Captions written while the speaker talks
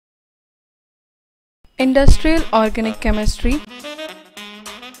Industrial organic chemistry,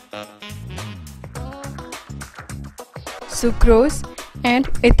 sucrose and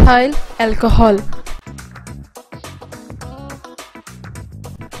ethyl alcohol.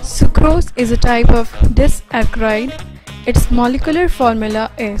 Sucrose is a type of disaccharide. Its molecular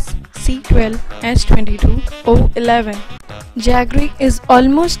formula is C12H22O11. Jaggery is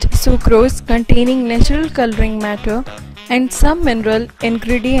almost sucrose containing natural coloring matter and some mineral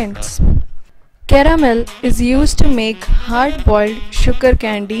ingredients. Caramel is used to make hard-boiled sugar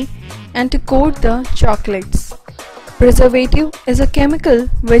candy and to coat the chocolates. Preservative is a chemical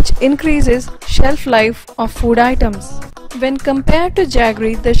which increases shelf life of food items. When compared to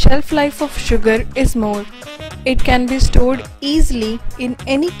jaggery, the shelf life of sugar is more. It can be stored easily in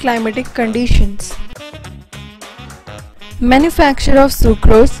any climatic conditions. Manufacture of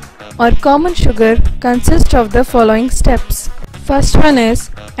sucrose or common sugar consists of the following steps. First one is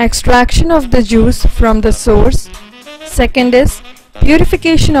extraction of the juice from the source. Second is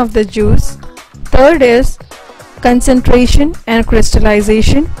purification of the juice. Third is concentration and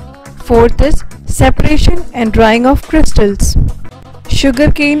crystallization. Fourth is separation and drying of crystals.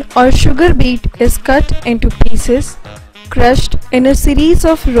 Sugarcane or sugar beet is cut into pieces, crushed in a series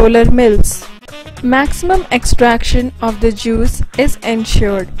of roller mills. Maximum extraction of the juice is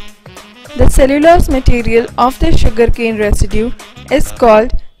ensured. The cellulose material of the sugarcane residue is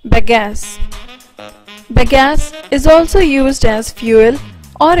called bagasse. Bagasse is also used as fuel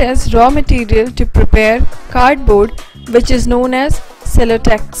or as raw material to prepare cardboard, which is known as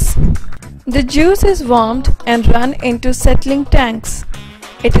cellotex. The juice is warmed and run into settling tanks.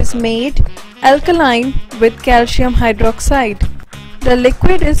 It is made alkaline with calcium hydroxide. The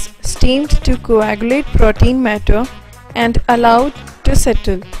liquid is steamed to coagulate protein matter and allowed to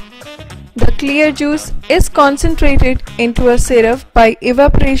settle. The clear juice is concentrated into a syrup by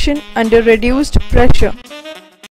evaporation under reduced pressure.